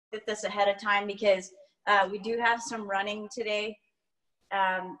at this ahead of time because we do have some running today.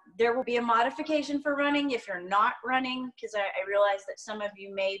 There will be a modification for running if you're not running, because I realize that some of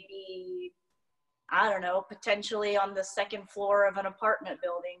you may be, I don't know, potentially on the second floor of an apartment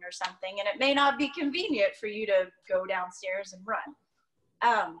building or something, and it may not be convenient for you to go downstairs and run.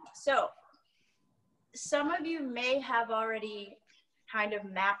 So some of you may have already kind of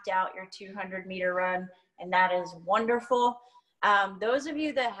mapped out your 200-meter run, and that is wonderful. Those of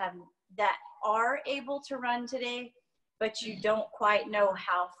you that are able to run today, but you don't quite know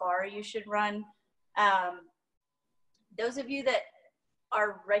how far you should run, those of you that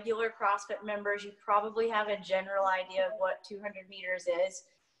are regular CrossFit members, you probably have a general idea of what 200 meters is.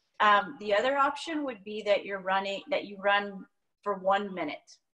 The other option would be that you run for 1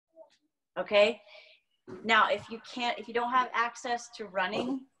 minute. Okay. Now, if you don't have access to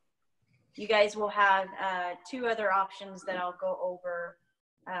running, you guys will have 2 other options that I'll go over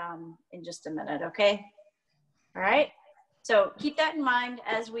in just a minute. Okay. All right. So keep that in mind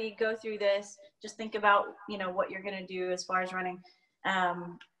as we go through this. Just think about, what you're going to do as far as running.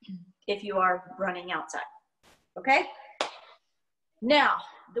 If you are running outside. Okay. Now,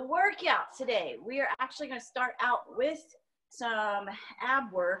 the workout today, we are actually going to start out with some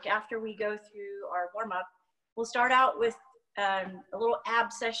ab work after we go through our warm-up. We'll start out with a little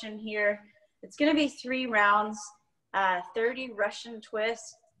ab session here. It's going to be 3 rounds, 30 Russian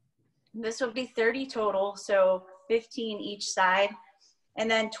twists. This will be 30 total, so 15 each side, and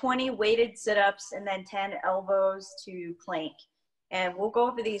then 20 weighted sit-ups, and then 10 elbows to plank. And we'll go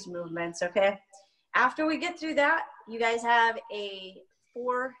over these movements, okay? After we get through that, you guys have a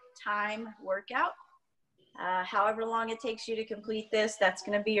 4-time workout. However long it takes you to complete this, that's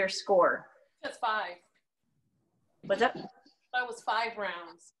going to be your score. That's 5. What's up? That was 5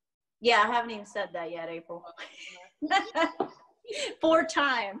 rounds. Yeah, I haven't even said that yet, April.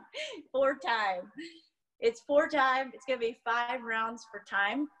 4-time. It's 4-time. It's going to be 5 rounds for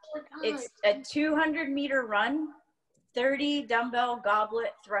time. It's a 200-meter run, 30 dumbbell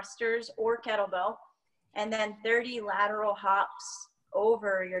goblet thrusters or kettlebell, and then 30 lateral hops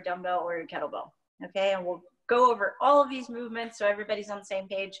over your dumbbell or your kettlebell. Okay, and we'll go over all of these movements so everybody's on the same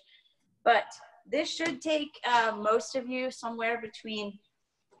page. But this should take most of you somewhere between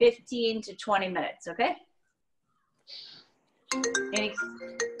 15 to 20 minutes, okay?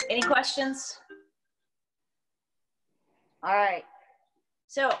 Any questions? All right.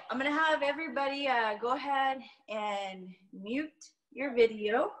 So I'm going to have everybody go ahead and mute your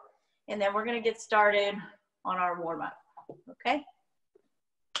video, and then we're going to get started on our warm-up, okay?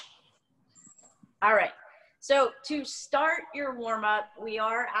 All right. So to start your warm-up, we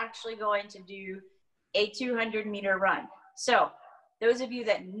are actually going to do a 200-meter run. So those of you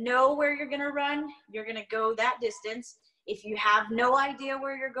that know where you're going to run, you're going to go that distance. If you have no idea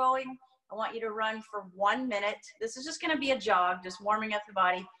where you're going, I want you to run for 1 minute. This is just going to be a jog, just warming up the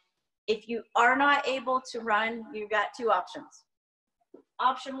body. If you are not able to run, you've got 2 options.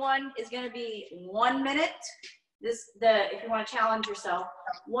 Option 1 is going to be 1 minute. If you want to challenge yourself,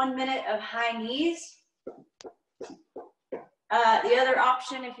 1 minute of high knees. The other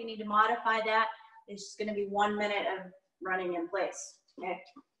option, if you need to modify that, is just going to be 1 minute of running in place. Okay.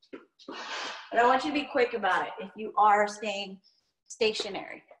 But I want you to be quick about it if you are staying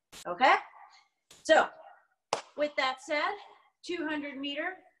stationary. Okay? So, with that said, 200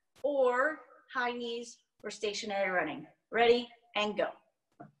 meter or high knees or stationary running. Ready and go.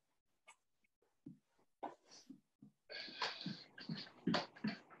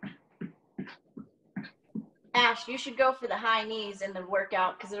 Ash, you should go for the high knees in the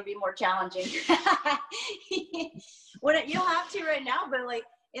workout because it'll be more challenging. You don't have to right now, but like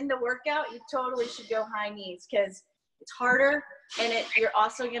in the workout, you totally should go high knees because it's harder, and you're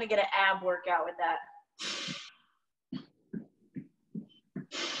also going to get an ab workout with that.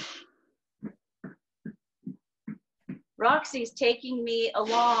 Roxy's taking me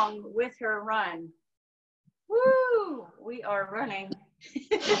along with her run. Woo! We are running.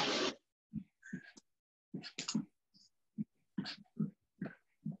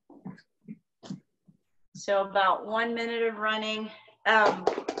 So about 1 minute of running.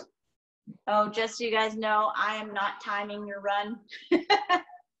 Just so you guys know, I am not timing your run.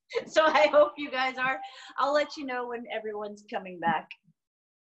 So I hope you guys are. I'll let you know when everyone's coming back.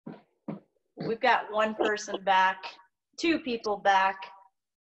 We've got 1 person back, 2 people back.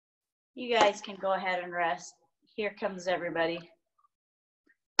 You guys can go ahead and rest. Here comes everybody.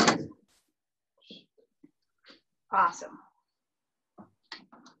 Awesome.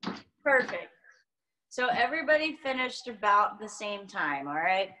 Perfect. So everybody finished about the same time, all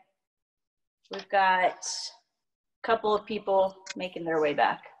right? We've got a couple of people making their way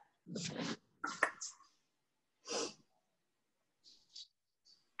back.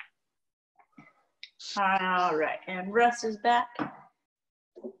 All right, and Russ is back.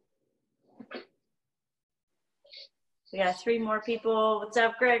 We got 3 more people. What's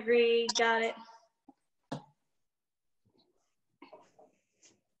up, Gregory? Got it.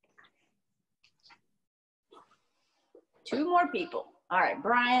 Two more people. All right,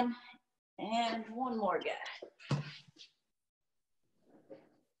 Brian, and 1 more guy.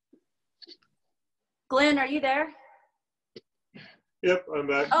 Glenn, are you there? Yep, I'm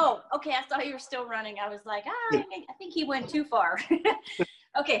back. Oh, okay. I thought you were still running. I was like, I think he went too far.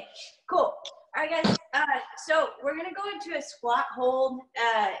 Okay, cool. All right, guys. So we're going to go into a squat hold.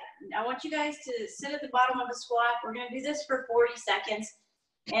 I want you guys to sit at the bottom of a squat. We're going to do this for 40 seconds.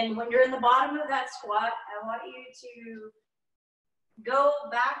 And when you're in the bottom of that squat, I want you to go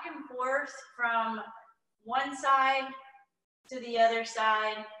back and forth from one side to the other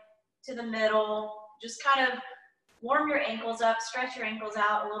side to the middle. Just kind of warm your ankles up, stretch your ankles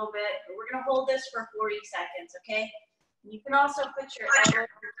out a little bit. We're going to hold this for 40 seconds, okay? You can also put your elbows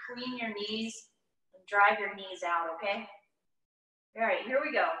between your knees and drive your knees out, okay? All right, here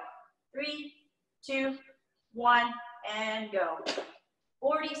we go. 3, 2, 1, and go.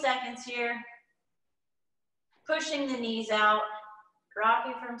 40 seconds here. Pushing the knees out,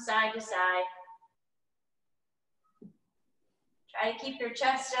 rocking from side to side. Try to keep your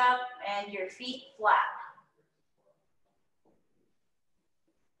chest up and your feet flat.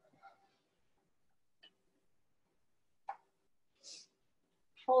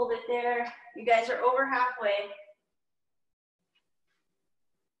 Hold it there. You guys are over halfway.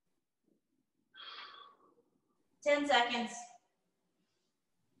 Ten seconds.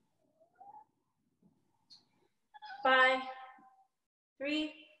 5,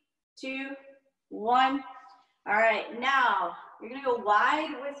 3, 2, 1. All right, now you're gonna go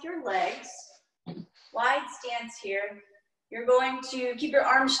wide with your legs. Wide stance here. You're going to keep your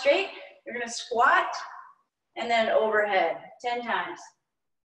arms straight. You're gonna squat and then overhead 10 times.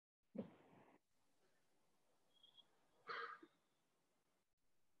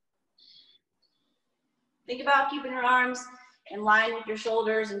 Think about keeping your arms in line with your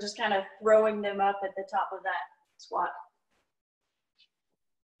shoulders and just kind of throwing them up at the top of that squat.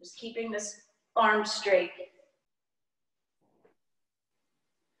 Just keeping this arm straight.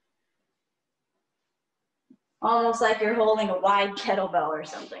 Almost like you're holding a wide kettlebell or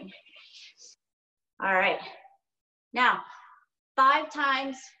something. All right. Now, 5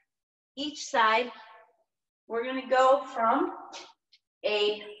 times each side. We're going to go from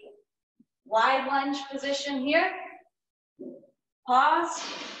a wide lunge position here, pause,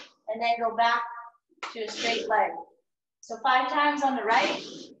 and then go back to a straight leg. So 5 times on the right,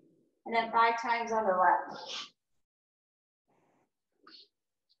 and then 5 times on the left.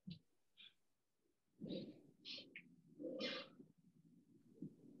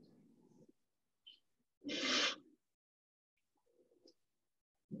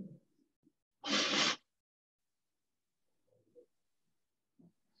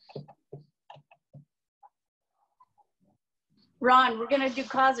 Ron, we're going to do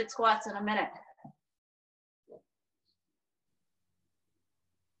Cossack squats in a minute.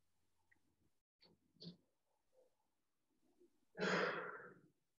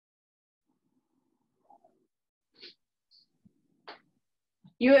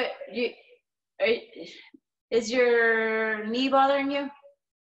 Is your knee bothering you?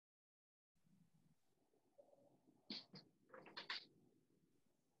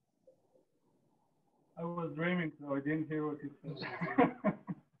 I was dreaming, so I didn't hear what you said.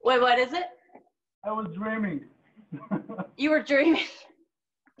 Wait, what is it? I was dreaming. You were dreaming.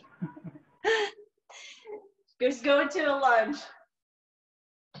 Just go into a lunge.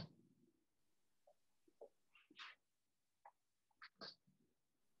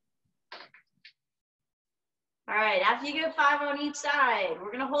 All right, after you get 5 on each side,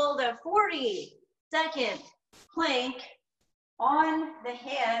 we're gonna hold a 40-second plank on the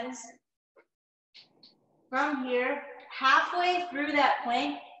hands from here. Halfway through that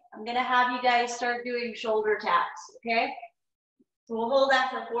plank, I'm gonna have you guys start doing shoulder taps, okay? So we'll hold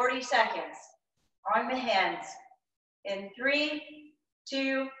that for 40 seconds on the hands. In 3,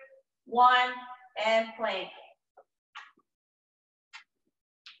 2, 1, and plank.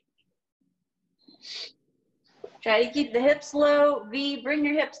 Try to keep the hips low. V, bring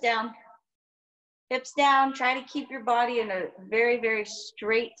your hips down. Hips down. Try to keep your body in a very, very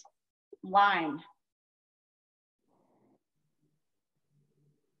straight line.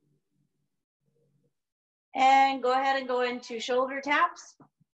 And go ahead and go into shoulder taps.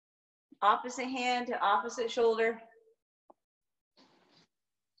 Opposite hand to opposite shoulder.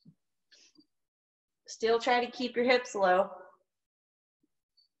 Still try to keep your hips low.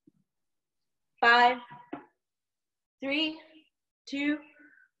 5, 3, 2,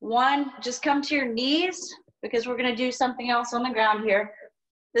 1. Just come to your knees because we're gonna do something else on the ground here.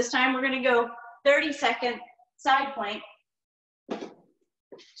 This time we're gonna go 30-second side plank.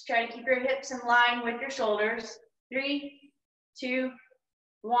 Just try to keep your hips in line with your shoulders. 3, 2,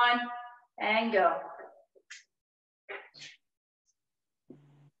 1, and go.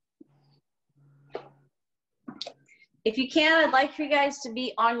 If you can, I'd like for you guys to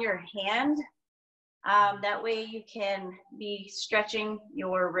be on your hand. That way you can be stretching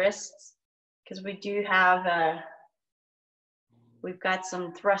your wrists because we do have, we've got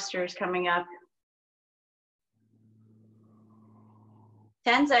some thrusters coming up.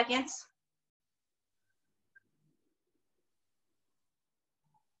 10 seconds.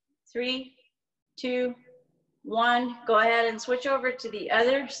 3, 2, 1. Go ahead and switch over to the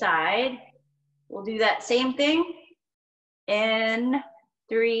other side. We'll do that same thing in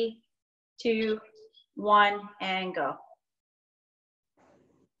 3, 2, 1, and go.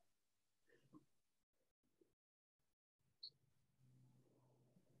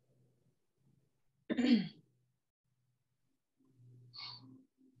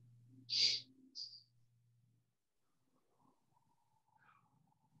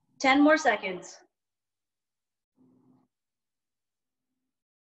 Ten more seconds.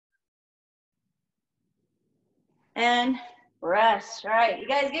 And rest. All right, you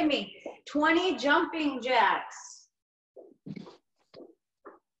guys give me 20 jumping jacks.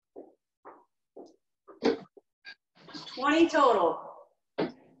 20 total.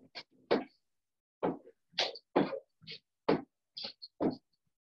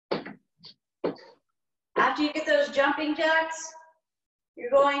 After you get those jumping jacks,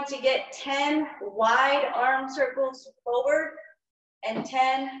 you're going to get 10 wide arm circles forward and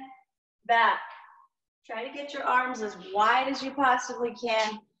 10 back. Try to get your arms as wide as you possibly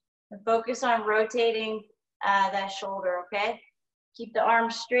can and focus on rotating that shoulder, okay? Keep the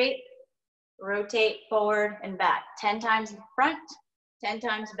arms straight, rotate forward and back. 10 times in front, 10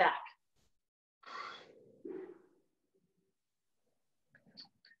 times back.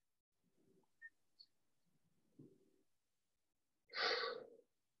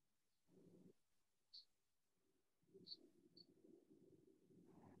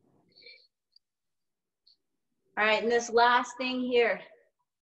 All right, and this last thing here,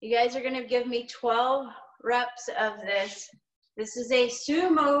 you guys are gonna give me 12 reps of this. This is a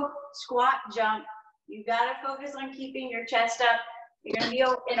sumo squat jump. You gotta focus on keeping your chest up. You're gonna be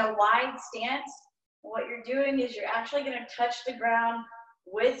in a wide stance. What you're doing is you're actually gonna touch the ground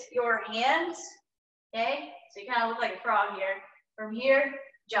with your hands, okay? So you kind of look like a frog here. From here,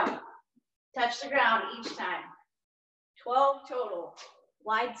 jump. Touch the ground each time. 12 total,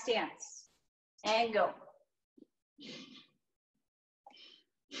 wide stance, and go.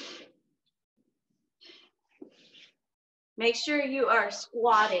 Make sure you are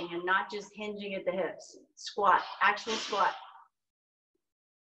squatting and not just hinging at the hips. Squat, actual squat.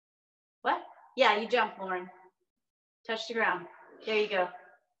 What? Yeah, you jump, Lauren. Touch the ground. There you go.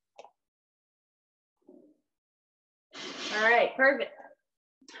 All right, perfect.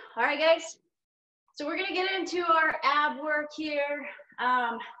 All right, guys. So we're gonna get into our ab work here.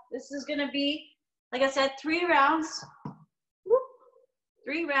 This is gonna be, like I said, 3 rounds. Whoop.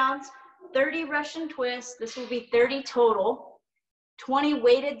 3 rounds. 30 Russian twists. This will be 30 total. 20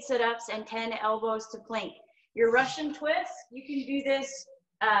 weighted sit-ups and 10 elbows to plank. Your Russian twists, you can do this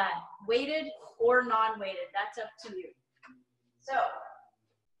weighted or non-weighted. That's up to you. So,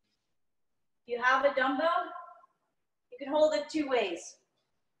 if you have a dumbbell, you can hold it 2 ways.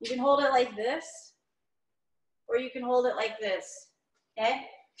 You can hold it like this, or you can hold it like this, okay?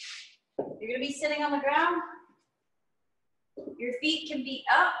 You're gonna be sitting on the ground. Your feet can be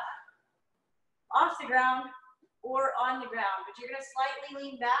up, off the ground, or on the ground, but you're gonna slightly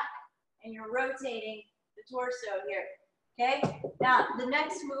lean back and you're rotating the torso here, okay? Now, the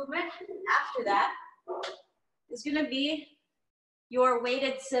next movement after that is gonna be your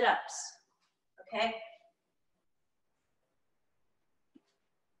weighted sit-ups, okay?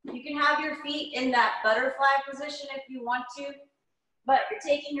 You can have your feet in that butterfly position if you want to, but you're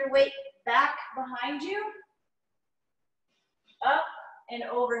taking your weight back behind you, up and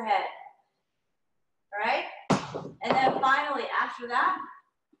overhead. All right? And then finally, after that,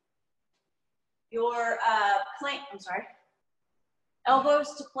 your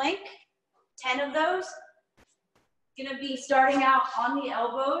elbows to plank, 10 of those. Gonna be starting out on the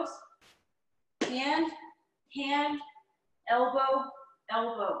elbows, hand, hand, elbow,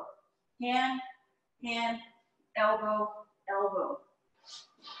 elbow, hand, hand, elbow, elbow.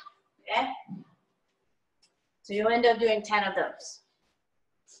 Okay? So you'll end up doing 10 of those.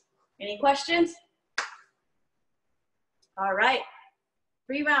 Any questions? All right,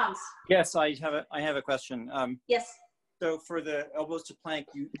 3 rounds. Yes, I have a question. Yes. So for the elbows to plank,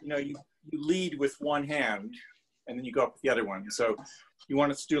 you lead with one hand, and then you go up with the other one. So you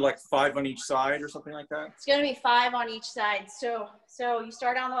want us to do like 5 on each side or something like that? It's gonna be 5 on each side. So you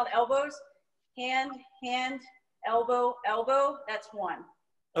start on the elbows, hand, hand, elbow, elbow. That's 1.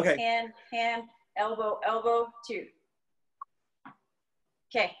 Okay. Hand, hand, elbow, elbow, 2.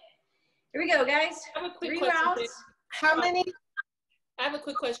 Okay, here we go, guys. I have a quick 3 question. rounds. How many? I have a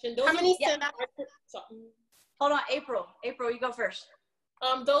quick question. Those How many are, sit-ups? Hold on, April. April, you go first.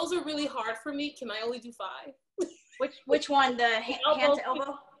 those are really hard for me. Can I only do 5? Which one? The hand to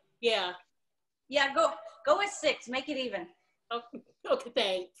elbow? Yeah. Yeah, go with 6. Make it even. Okay,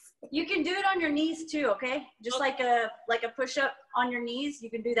 thanks. You can do it on your knees too, okay? Just like a push-up on your knees, you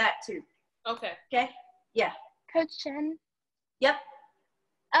can do that too. Okay. Okay? Yeah. Coach Jen, Yep.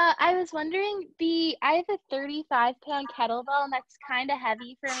 I was wondering, I have a 35-pound kettlebell, and that's kind of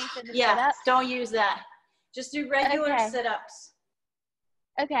heavy for me for the Yeah, sit-up. don't use that. Just do regular Okay. sit-ups.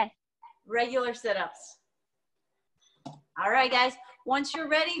 Okay. Regular sit-ups. All right, guys. Once you're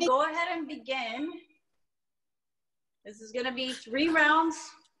ready, go ahead and begin. This is going to be 3 rounds,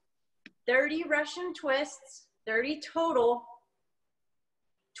 30 Russian twists, 30 total,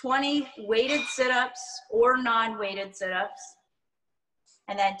 20 weighted sit-ups or non-weighted sit-ups,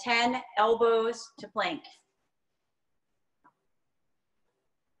 and then 10 elbows to plank.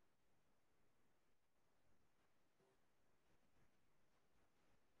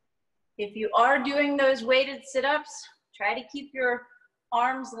 If you are doing those weighted sit-ups, try to keep your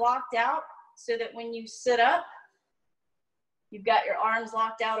arms locked out so that when you sit up, you've got your arms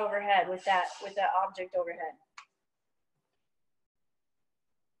locked out overhead with that object overhead.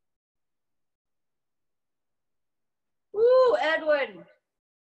 Woo, Edwin.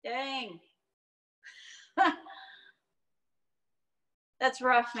 Dang. That's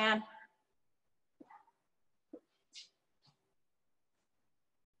rough, man.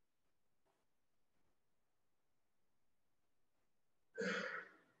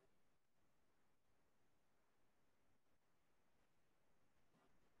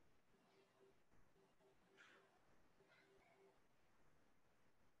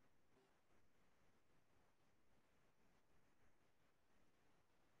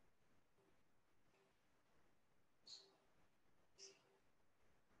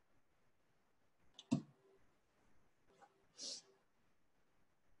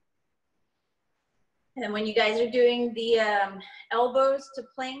 And when you guys are doing the elbows to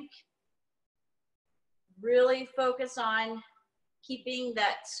plank, really focus on keeping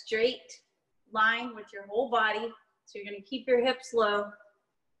that straight line with your whole body. So you're going to keep your hips low,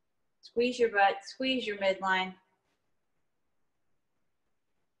 squeeze your butt, squeeze your midline.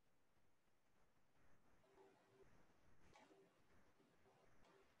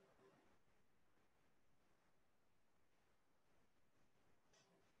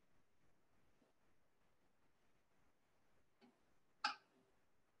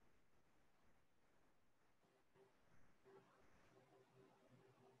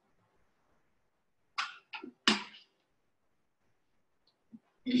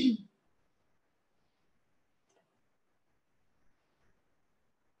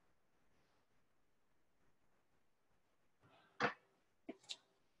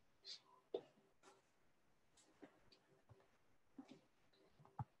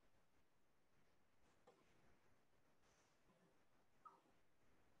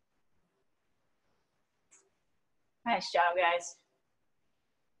 Nice job, guys.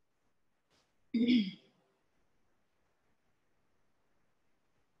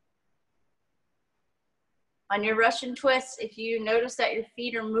 On your Russian twists, if you notice that your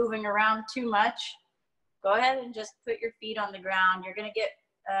feet are moving around too much, go ahead and just put your feet on the ground. You're going to get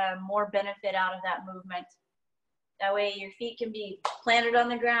more benefit out of that movement. That way your feet can be planted on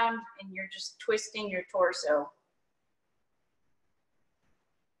the ground and you're just twisting your torso.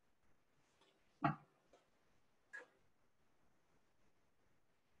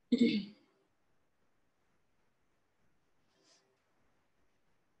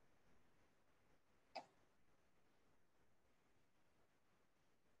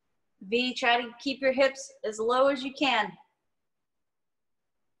 V, try to keep your hips as low as you can.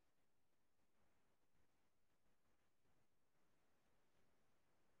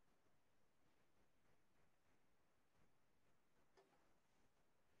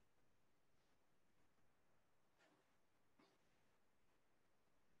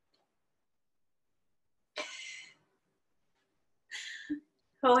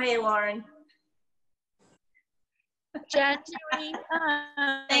 Oh, hey, Lauren. Jen, do we,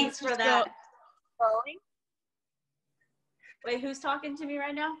 Thanks for just that. go going? Wait, who's talking to me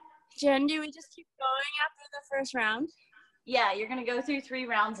right now? Jen, do we just keep going after the first round? Yeah, you're going to go through 3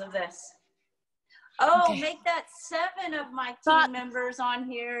 rounds of this. Oh, Okay. make that 7 of my Thought- team members on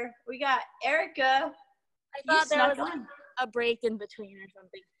here. We got Erica. I You thought there snuck was like on. a break in between or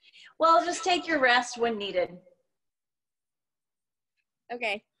something. Well, just take your rest when needed.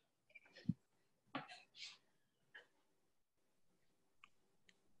 Okay.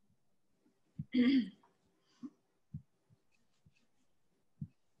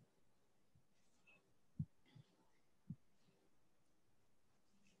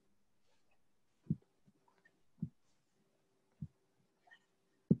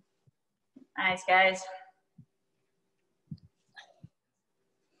 Nice, guys.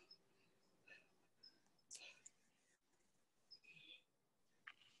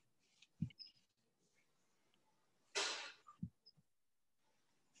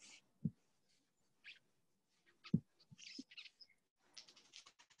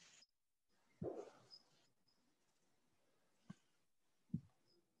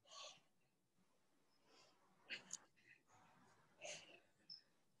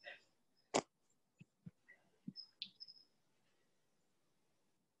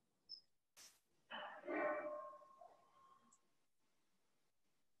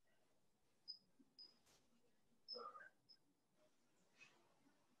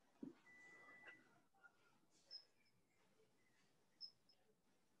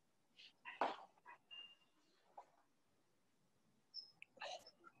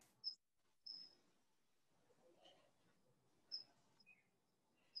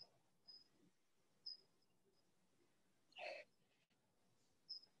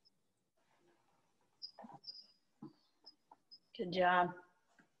 Good job.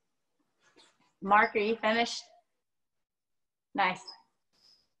 Mark, are you finished? Nice.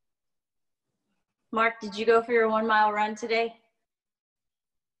 Mark, did you go for your 1 mile run today?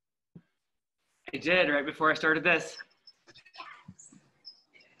 I did right before I started this.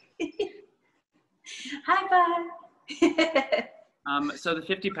 High five. So the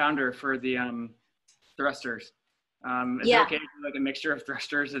 50 pounder for the thrusters. Is Yeah. it okay to do like a mixture of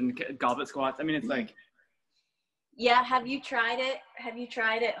thrusters and goblet squats? I mean, it's like, Yeah, have you tried it? Have you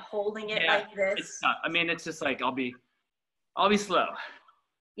tried it holding it yeah, like this? it's tough. I mean, it's just like, I'll be slow.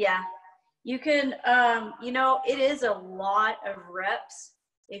 Yeah, you can, you know, it is a lot of reps.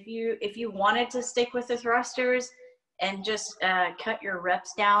 If you wanted to stick with the thrusters and just cut your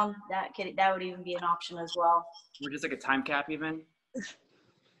reps down, that would even be an option as well. We're just like a time cap even.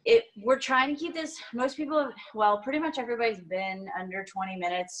 We're trying to keep this, most people have, well, pretty much everybody's been under 20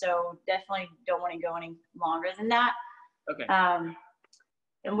 minutes, so definitely don't want to go any longer than that. Okay.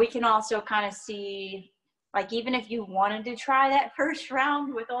 And we can also kind of see, like, even if you wanted to try that first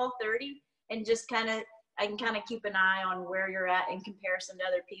round with all 30 and just I can kind of keep an eye on where you're at in comparison to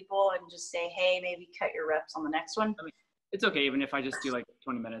other people and just say, hey, maybe cut your reps on the next one. I mean, it's okay even if I just do like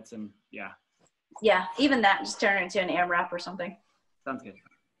 20 minutes and yeah. Yeah, even that, just turn it into an AMRAP or something. Sounds good.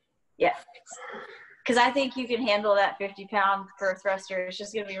 Yeah. Because I think you can handle that 50 pound per thruster. It's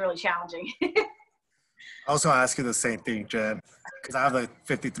just going to be really challenging. I was going to ask you the same thing, Jen, because I have a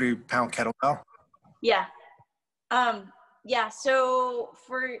 53-pound kettlebell. Yeah. Yeah. So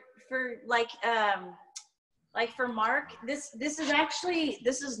for for Mark, this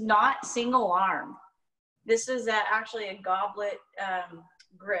is not single arm. This is actually a goblet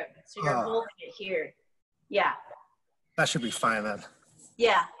grip. So you're holding it here. Yeah. That should be fine then.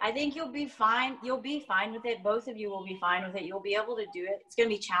 Yeah, I think you'll be fine. You'll be fine with it. Both of you will be fine with it. You'll be able to do it. It's going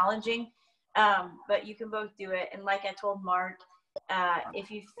to be challenging, but you can both do it. And like I told Mark, if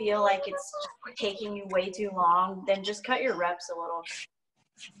you feel like it's taking you way too long, then just cut your reps a little.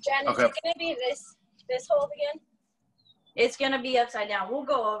 Jen, Okay. is it going to be this hold again? It's going to be upside down. We'll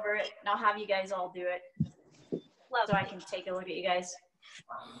go over it, and I'll have you guys all do it so I can take a look at you guys.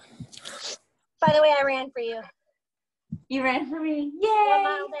 By the way, I ran for you. You ran for me. 1 Yay!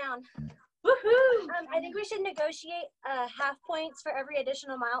 mile down. Woohoo! I think we should negotiate half points for every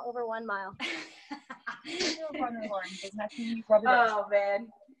additional mile over 1 mile. Oh, man.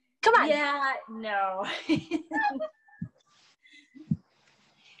 Come on. Yeah, no.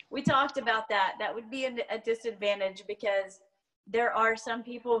 We talked about that. That would be a disadvantage because there are some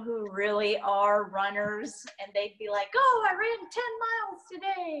people who really are runners and they'd be like, oh, I ran 10 miles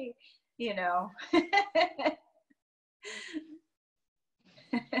today, you know.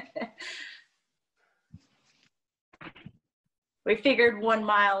 We figured 1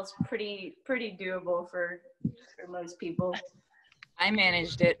 mile is pretty doable for most people. I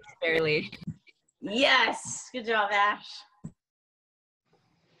managed it barely. Yes, good job, Ash.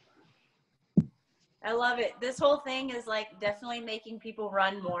 I love it. This whole thing is like definitely making people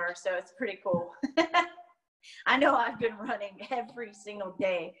run more, so it's pretty cool. I know I've been running every single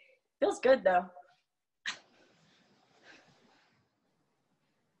day. Feels good though.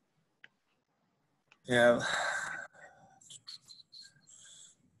 Yeah.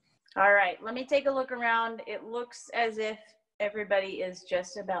 All right, let me take a look around. It looks as if everybody is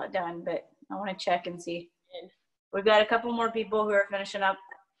just about done, but I want to check and see. We've got a couple more people who are finishing up.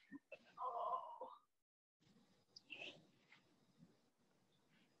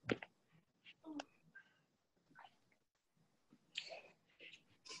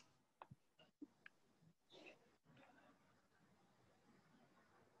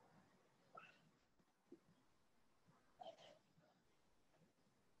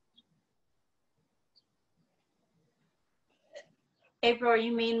 April, are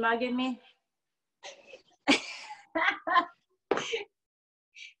you mean mugging me?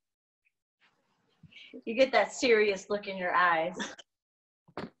 You get that serious look in your eyes.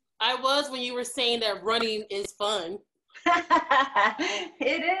 I was when you were saying that running is fun.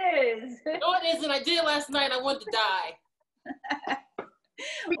 It is. No, it isn't. I did it last night. I wanted to die.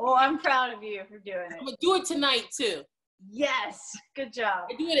 Well, I'm proud of you for doing I'm it. going to do it tonight, too. Yes, good job.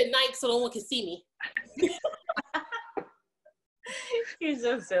 I do it at night so no one can see me. You're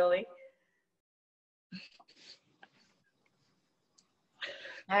so silly.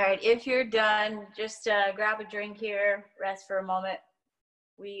 All right, if you're done, just grab a drink here, rest for a moment.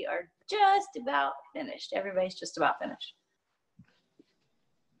 We are just about finished. Everybody's just about finished.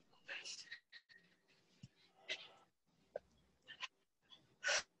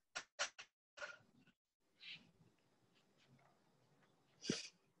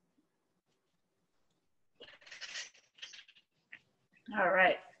 All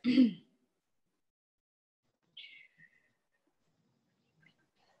right.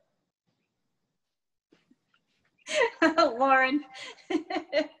 Lauren.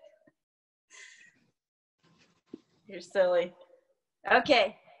 You're silly.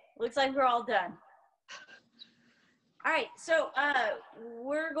 Okay, looks like we're all done. All right, so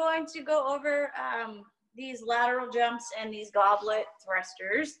we're going to go over these lateral jumps and these goblet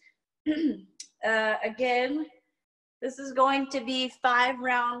thrusters. Again, this is going to be 5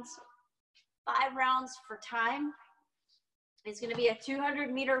 rounds for time. It's going to be a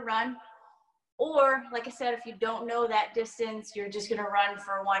 200-meter run, or like I said, if you don't know that distance, you're just going to run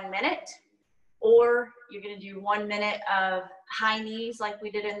for 1 minute, or you're going to do 1 minute of high knees like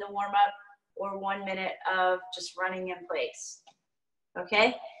we did in the warm-up, or 1 minute of just running in place.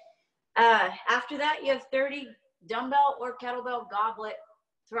 Okay? After that, you have 30 dumbbell or kettlebell goblet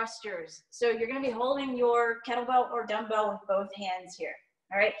thrusters. So you're going to be holding your kettlebell or dumbbell with both hands here.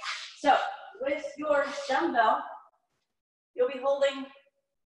 All right? So with your dumbbell, you'll be holding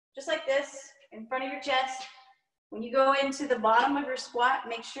just like this in front of your chest. When you go into the bottom of your squat,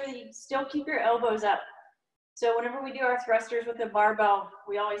 make sure that you still keep your elbows up. So whenever we do our thrusters with the barbell,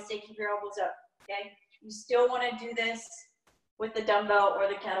 we always say keep your elbows up, okay? You still want to do this with the dumbbell or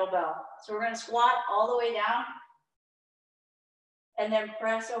the kettlebell. So we're going to squat all the way down and then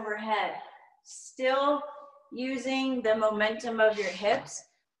press overhead. Still using the momentum of your hips.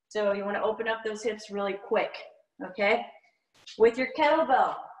 So you want to open up those hips really quick, okay? With your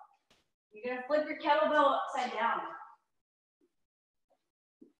kettlebell, you're going to flip your kettlebell upside down.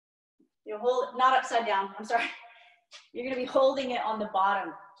 You hold it, not upside down, I'm sorry. You're going to be holding it on the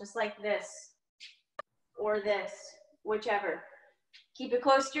bottom, just like this, or this, whichever. Keep it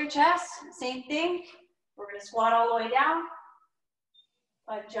close to your chest, same thing. We're going to squat all the way down,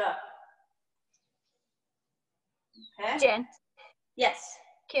 punch up. Okay? Jen, Yes.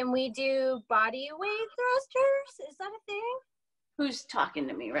 can we do body weight thrusters? Is that a thing? Who's talking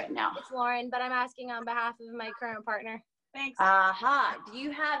to me right now? It's Lauren, but I'm asking on behalf of my current partner. Thanks. Aha. Do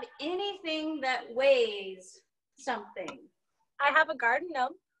you have anything that weighs something? I have a garden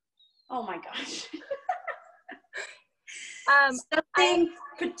gnome. Oh my gosh.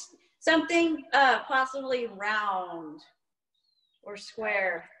 Something possibly round or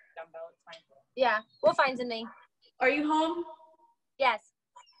square. Dumbbell, it's fine. Yeah, we'll find something. Are you home? Yes.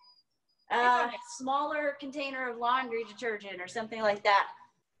 Smaller container of laundry detergent or something like that.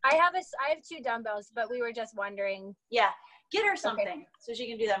 I have 2 dumbbells, but we were just wondering. Yeah, get her something so she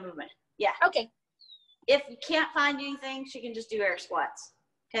can do that movement. Yeah. Okay. If you can't find anything, she can just do air squats.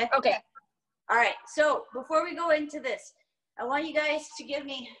 Okay? Okay. All right, so before we go into this, I want you guys to give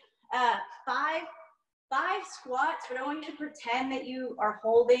me five squats, but I want you to pretend that you are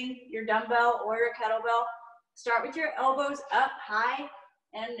holding your dumbbell or your kettlebell. Start with your elbows up high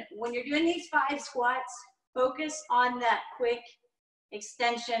And when you're doing these 5 squats, focus on that quick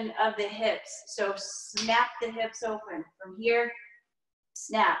extension of the hips. So snap the hips open from here,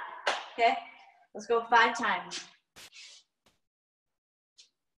 snap, okay? Let's go 5 times.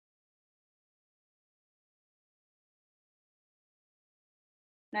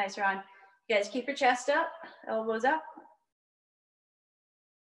 Nice, Ron. You guys keep your chest up, elbows up.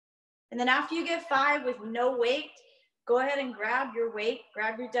 And then after you get 5 with no weight, go ahead and grab your weight,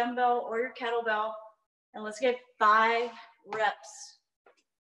 grab your dumbbell or your kettlebell, and let's get 5 reps.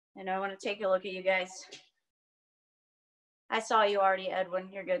 And I want to take a look at you guys. I saw you already, Edwin.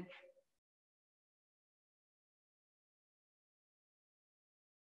 You're good.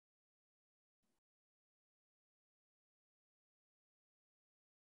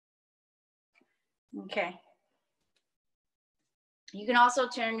 Okay. You can also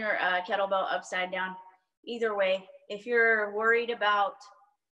turn your kettlebell upside down. Either way, if you're worried about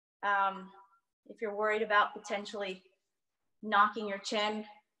potentially knocking your chin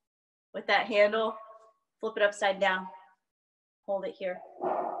with that handle, flip it upside down. Hold it here.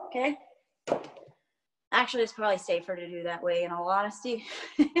 Okay. Actually, it's probably safer to do that way, in all honesty.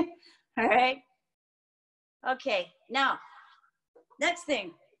 All right. Okay. Now, next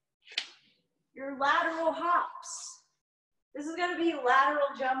thing, your lateral hops. This is going to be lateral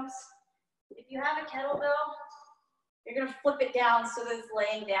jumps. If you have a kettlebell, you're going to flip it down so that it's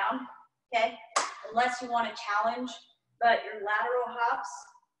laying down, okay? Unless you want to challenge, but your lateral hops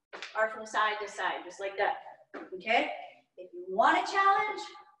are from side to side, just like that, okay? If you want to challenge,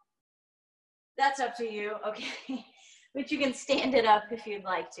 that's up to you, okay? But you can stand it up if you'd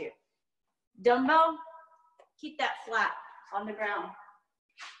like to. Dumbbell, keep that flat on the ground.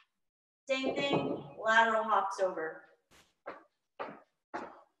 Same thing, lateral hops over.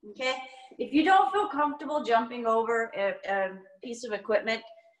 Okay, if you don't feel comfortable jumping over a piece of equipment,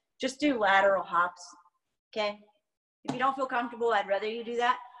 just do lateral hops, okay? If you don't feel comfortable, I'd rather you do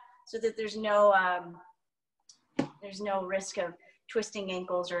that so that there's no risk of twisting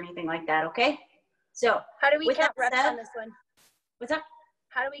ankles or anything like that, okay? So how do we count reps on this one? What's up?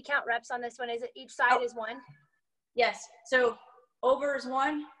 How do we count reps on this one? Is it each side is 1? Yes, so over is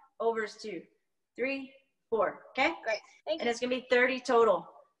 1, over is 2, 3, 4, okay? Great, thank you. And it's gonna be 30 total.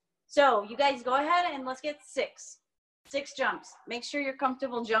 So you guys go ahead and let's get 6 jumps. Make sure you're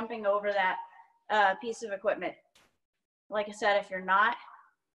comfortable jumping over that piece of equipment. Like I said, if you're not,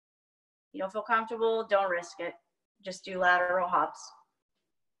 you don't feel comfortable, don't risk it. Just do lateral hops.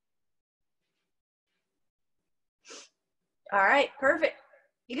 All right, perfect.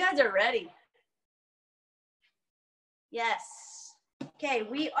 You guys are ready. Yes. Okay,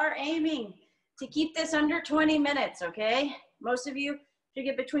 we are aiming to keep this under 20 minutes, okay? Most of you should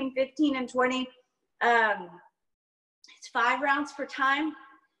get between 15 and 20. It's 5 rounds per time,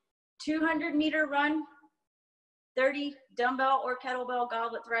 200-meter run, 30 dumbbell or kettlebell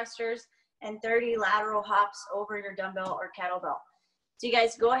goblet thrusters, and 30 lateral hops over your dumbbell or kettlebell. So you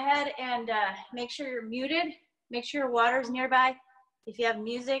guys go ahead and make sure you're muted. Make sure your water's nearby. If you have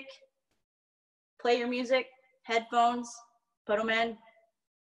music, play your music, headphones, put them in.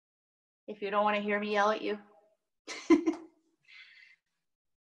 If you don't want to hear me yell at you.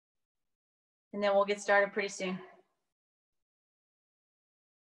 And then we'll get started pretty soon.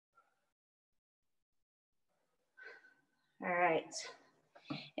 All right.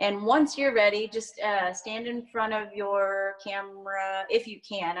 And once you're ready, just stand in front of your camera if you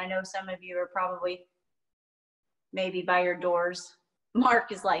can. I know some of you are probably maybe by your doors.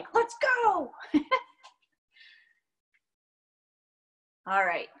 Mark is like, let's go. All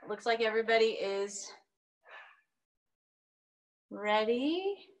right. Looks like everybody is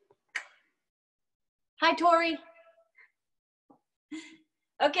ready. Hi, Tori.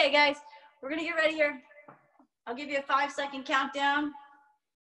 Okay, guys, we're gonna get ready here. I'll give you a 5-second countdown.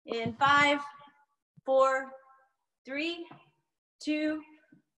 In 5, 4, 3, 2,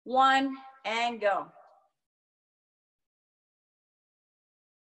 1, and go.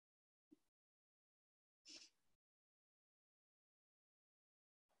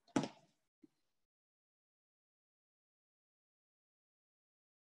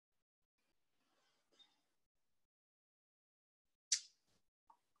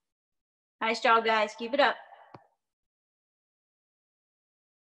 Nice job, guys. Keep it up.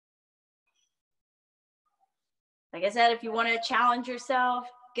 Like I said, if you want to challenge yourself,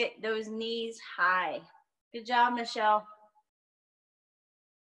 get those knees high. Good job, Michelle.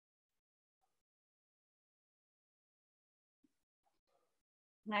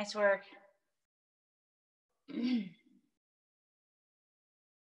 Nice work.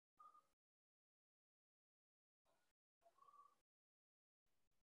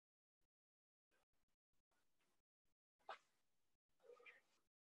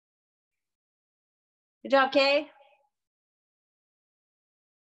 Good job, Kay.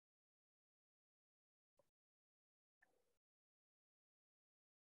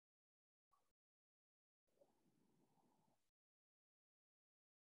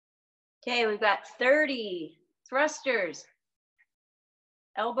 Okay, we've got 30 thrusters.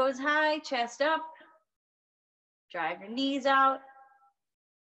 Elbows high, chest up. Drive your knees out.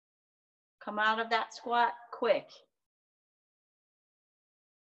 Come out of that squat quick.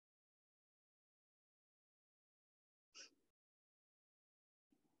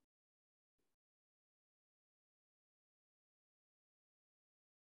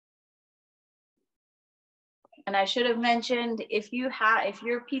 And I should have mentioned, if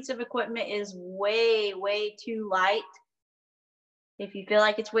your piece of equipment is way too light, if you feel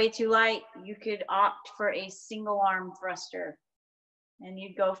like it's way too light, you could opt for a single arm thruster. And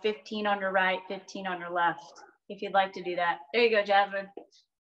you'd go 15 on your right, 15 on your left, if you'd like to do that. There you go, Jasmine.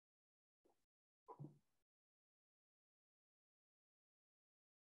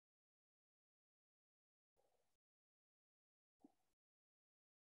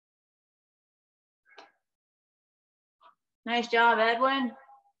 Nice job, Edwin.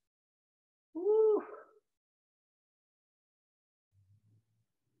 Woo.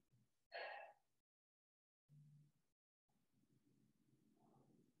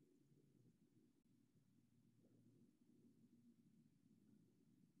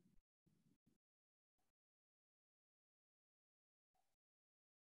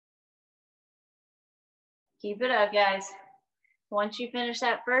 Keep it up, guys. Once you finish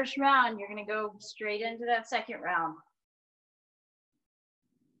that first round, you're gonna go straight into that second round.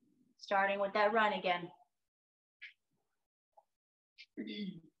 Starting with that run again.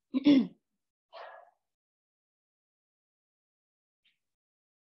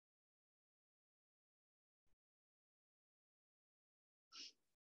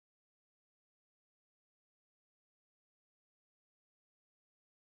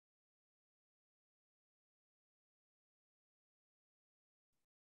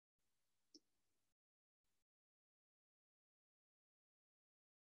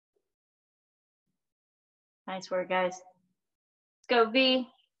 Nice work, guys. Let's go, V.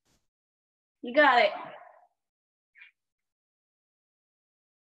 You got it.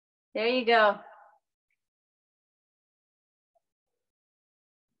 There you go.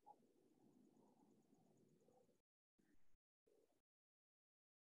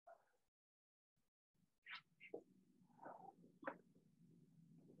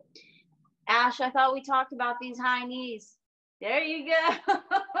 Ash, I thought we talked about these high knees. There you go.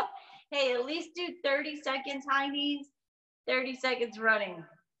 Hey, at least do 30 seconds high knees, 30 seconds running.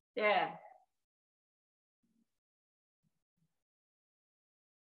 Yeah.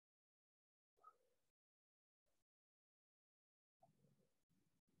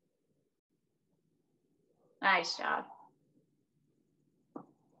 Nice job.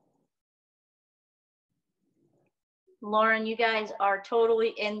 Lauren, you guys are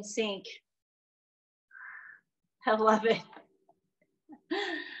totally in sync. I love it.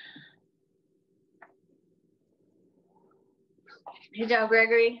 Good job,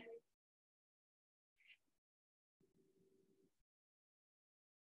 Gregory.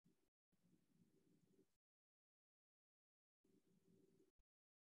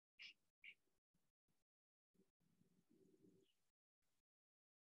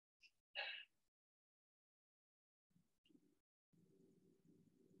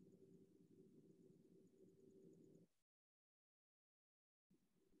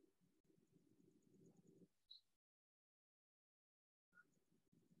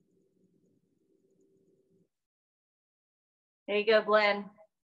 There you go, Glenn.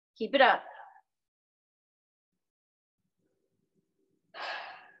 Keep it up.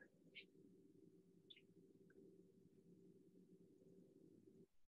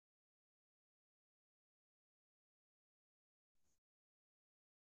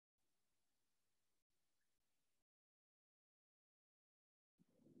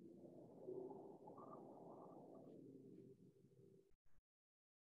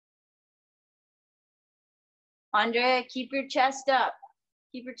 Andrea, keep your chest up.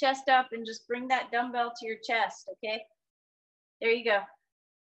 Keep your chest up and just bring that dumbbell to your chest, okay? There you go.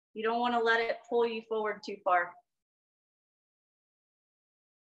 You don't want to let it pull you forward too far.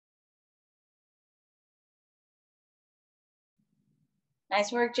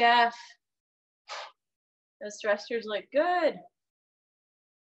 Nice work, Jeff. Those thrusters look good.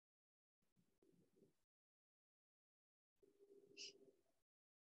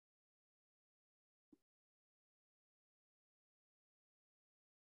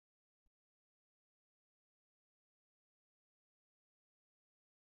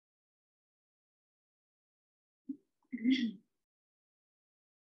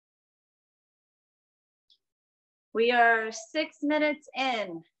 We are 6 minutes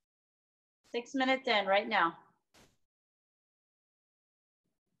in. 6 minutes in right now.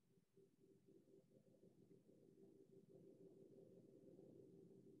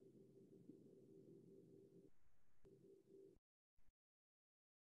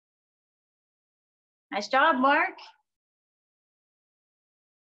 Nice job, Mark.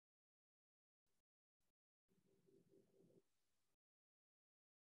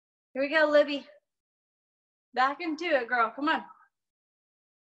 Here we go, Libby. Back into it, girl. Come on.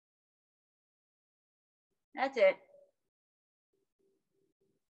 That's it.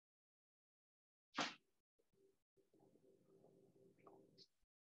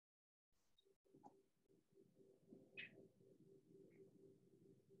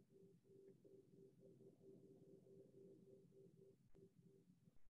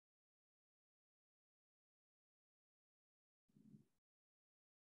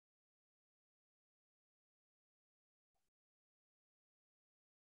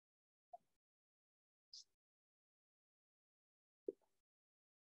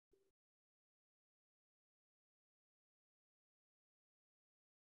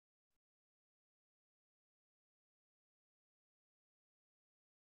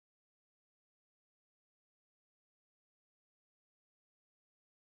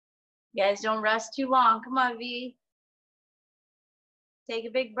 You guys don't rest too long. Come on, V. Take a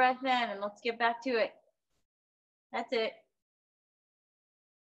big breath in and let's get back to it. That's it.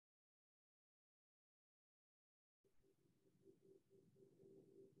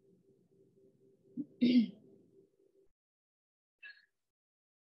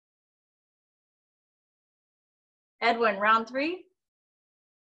 Edwin, round 3.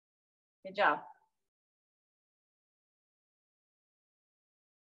 Good job.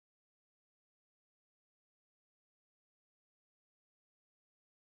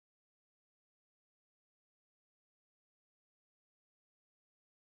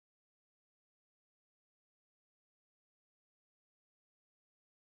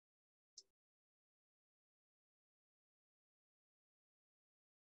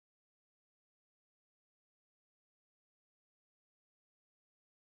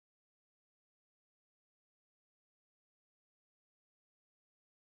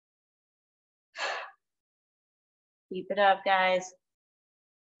 Keep it up, guys.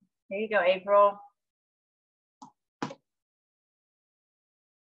 Here you go, April.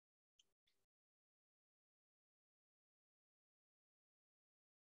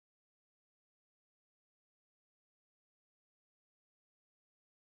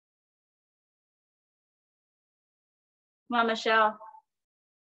 Come on, Michelle.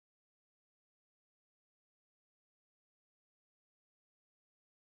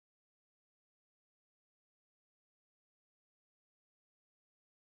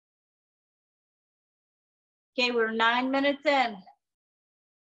 Okay, we're 9 minutes in.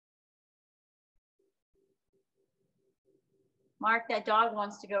 Mark, that dog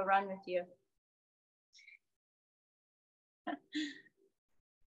wants to go run with you.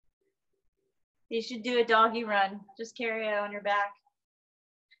 You should do a doggy run. Just carry it on your back.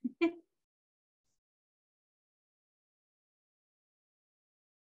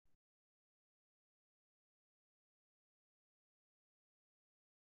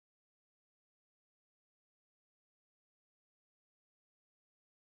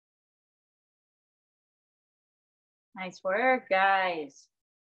 Nice work, guys.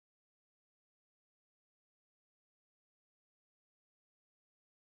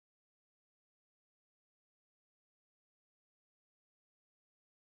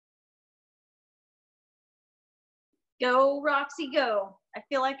 Go, Roxy, go. I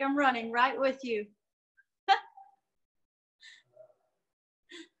feel like I'm running right with you.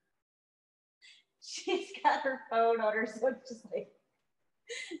 She's got her phone on her, so it's just like.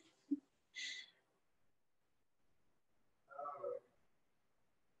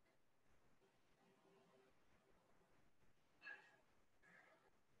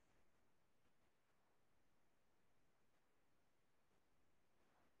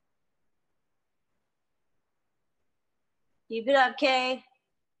 Keep it up, Kay.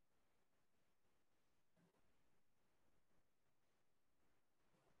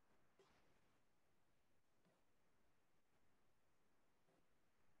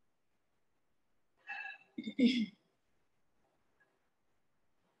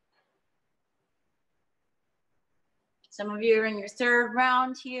 Some of you are in your 3rd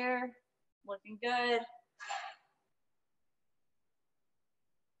round here. Looking good.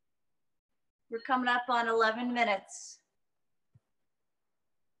 We're coming up on 11 minutes.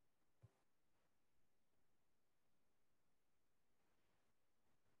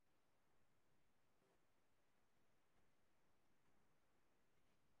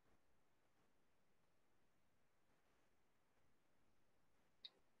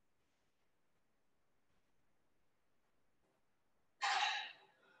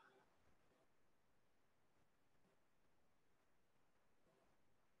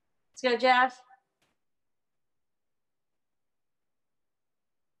 Let's go, Jeff.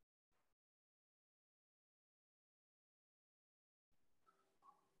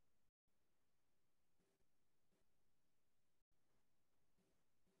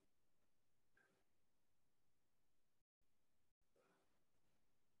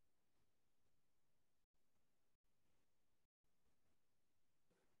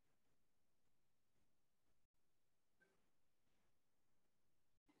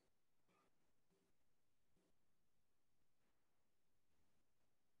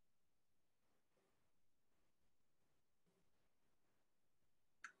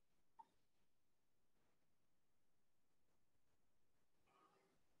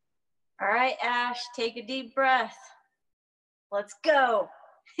 All right, Ash, take a deep breath. Let's go.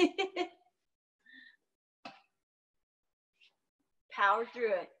 Power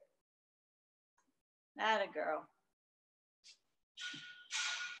through it. Atta girl.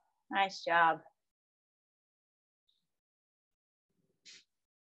 Nice job.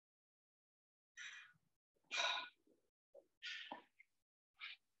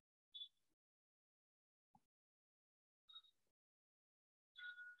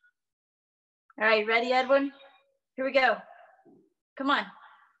 All right, ready, Edwin? Here we go. Come on.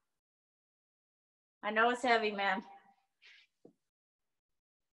 I know it's heavy, man.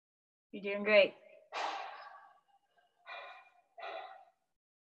 You're doing great.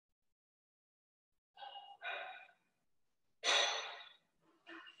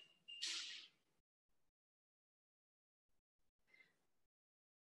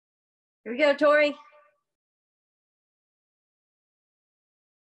 Here we go, Tori.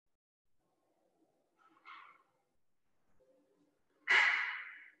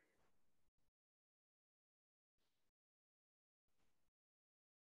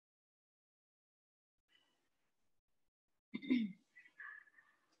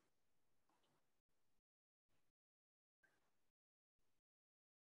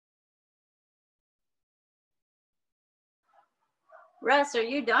 Russ, are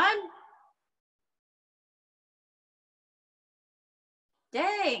you done?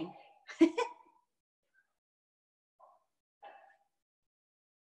 Dang.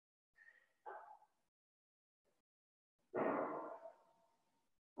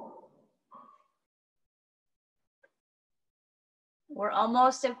 We're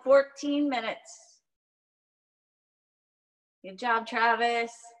almost at 14 minutes. Good job,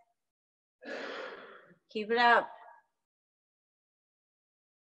 Travis. Keep it up.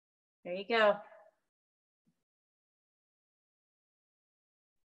 There you go.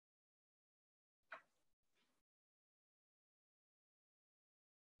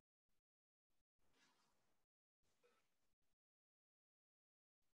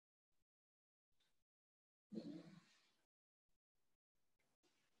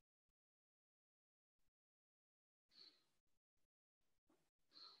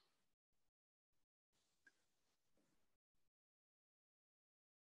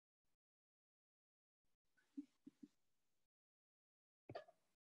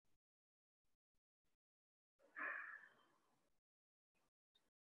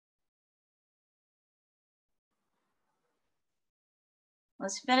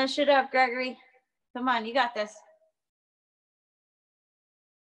 Let's finish it up, Gregory. Come on, you got this.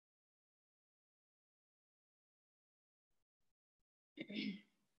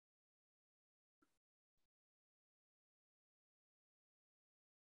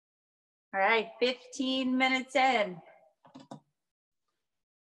 All right, 15 minutes in.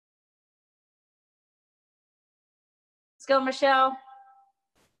 Let's go, Michelle.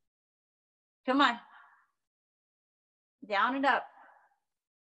 Come on. Down and up.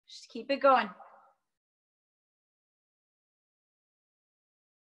 Just keep it going.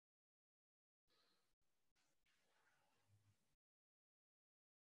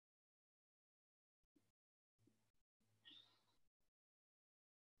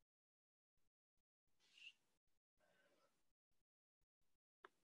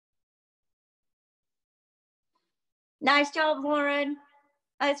 Nice job, Lauren.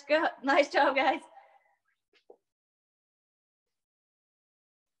 Nice job, guys.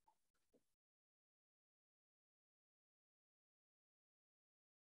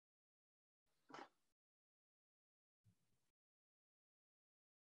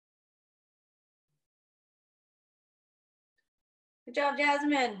 Good job,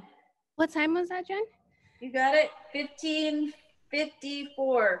 Jasmine. What time was that, Jen? You got it.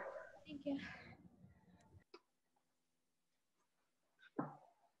 15:54. Thank you.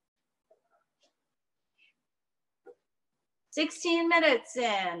 $16 minutes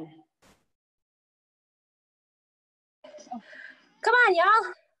in. Come on,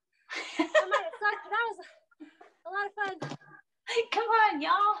 y'all. might have sucked, but that was a lot of fun. Come on,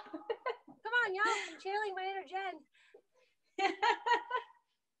 y'all. Come on, y'all. I'm channeling my inner Jen.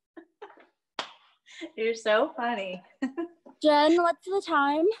 You're so funny. Jen, what's the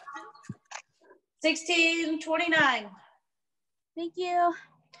time? 16:29. Thank you.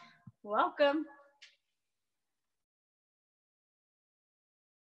 Welcome.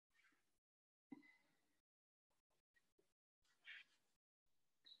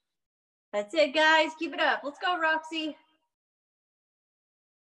 That's it, guys. Keep it up. Let's go, Roxy.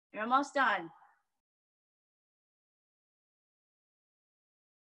 You're almost done.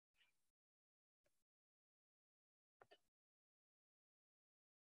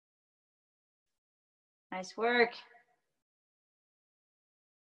 Nice work.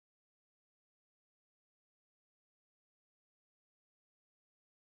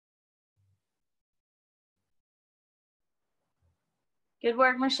 Good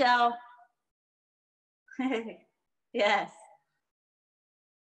work, Michelle. Yes.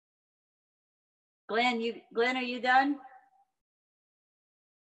 Glenn, are you done?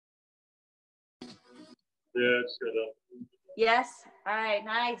 Yeah, it's good. Yes. All right.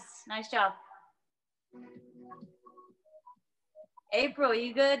 Nice job. April,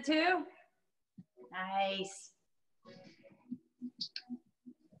 you good too? Nice.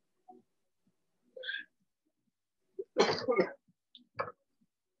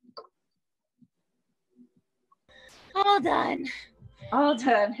 All done. All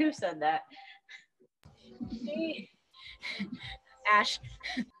done. Who said that? Ash.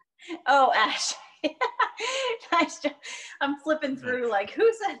 Oh, Ash. Nice job. I'm flipping through like,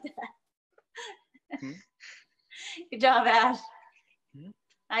 who said that? Good job, Ash.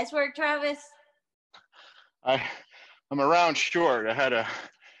 Nice work, Travis. I'm around short. I had a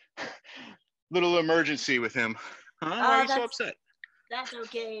little emergency with him. Huh? Why are you so upset? That's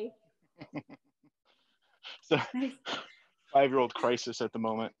okay. It's a 5-year-old crisis at the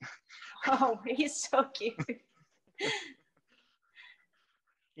moment. Oh, he's so cute. Can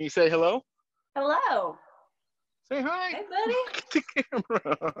you say hello? Hello. Say hi. Hey, buddy. Look at the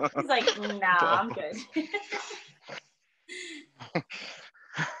camera. He's like, nah, I'm good.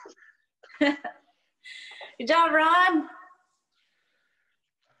 Good job, Ron.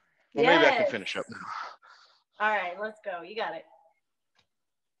 Well, maybe I can finish up now. All right, let's go. You got it.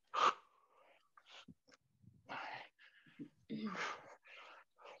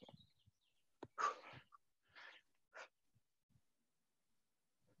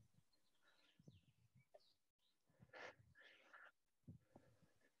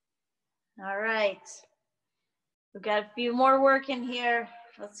 All right. We've got a few more work in here.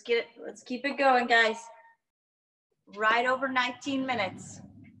 Let's keep it going, guys. Right over 19 minutes.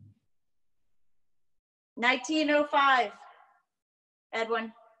 19:05.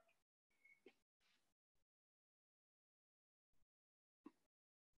 Edwin.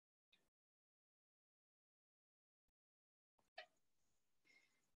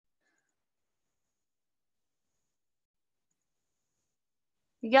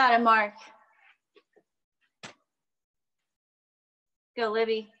 You got it, Mark. Go,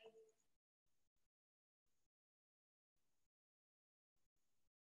 Libby.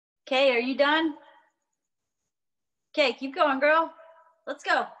 Okay, are you done? Okay, keep going, girl. Let's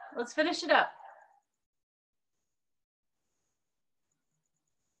go. Let's finish it up.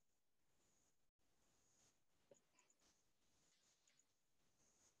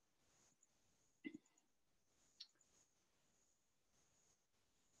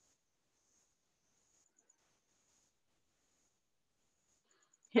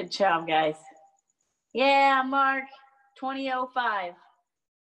 Good job, guys. Yeah, Mark. 20:05.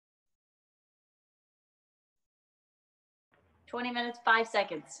 20 minutes, 5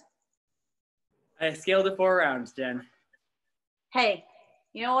 seconds. I scaled to 4 rounds, Jen. Hey,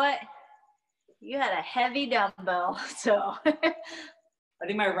 you know what? You had a heavy dumbbell, so. I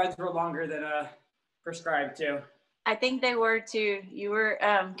think my runs were longer than prescribed too. I think they were too. You were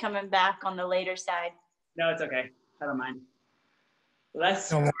coming back on the later side. No, it's okay. I don't mind.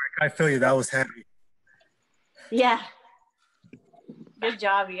 Less. No, Mark, I feel you. That was heavy. Yeah. Good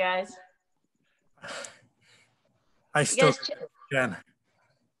job, you guys. I stuck, Jen.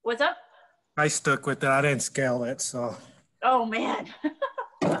 What's up? I stuck with it. I didn't scale it, so. Oh, man.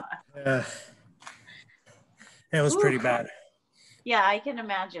 Yeah. It was pretty bad. Yeah, I can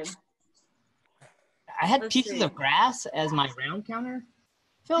imagine. I had pieces of grass as my round counter.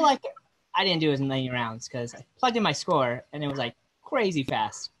 I feel like I didn't do as many rounds because I plugged in my score and it was like crazy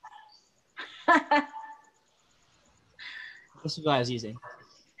fast. This is what I was using.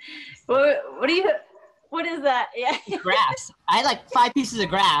 What do you? What is that? Yeah. Grass. I had like 5 pieces of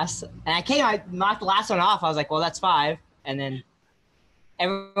grass, and I knocked the last one off. I was like, well, that's 5. And then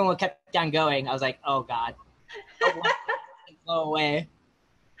everyone kept on going. I was like, oh God. Go away.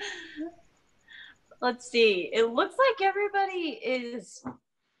 Let's see. It looks like everybody is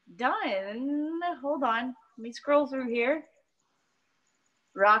done. Hold on. Let me scroll through here.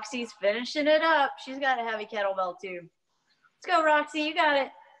 Roxy's finishing it up. She's got a heavy kettlebell too. Let's go, Roxy. You got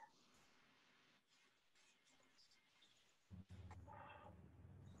it.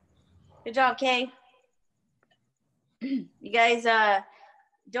 Good job, Kay. You guys,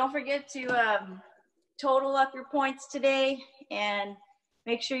 don't forget to total up your points today and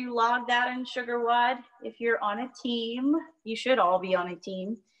make sure you log that in SugarWOD. If you're on a team, you should all be on a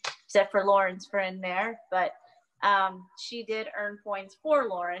team, except for Lauren's friend there. But she did earn points for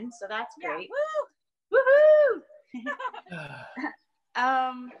Lauren, so that's great. Yeah,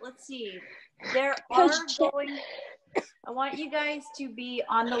 woohoo! Let's see. There are going. I want you guys to be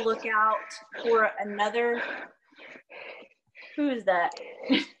on the lookout for another. Who is that?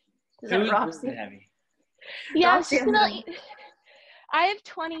 Is that Roxy? Yeah, Roxy, I have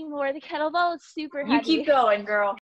 20 more. The kettlebell is super heavy. You keep going, girl.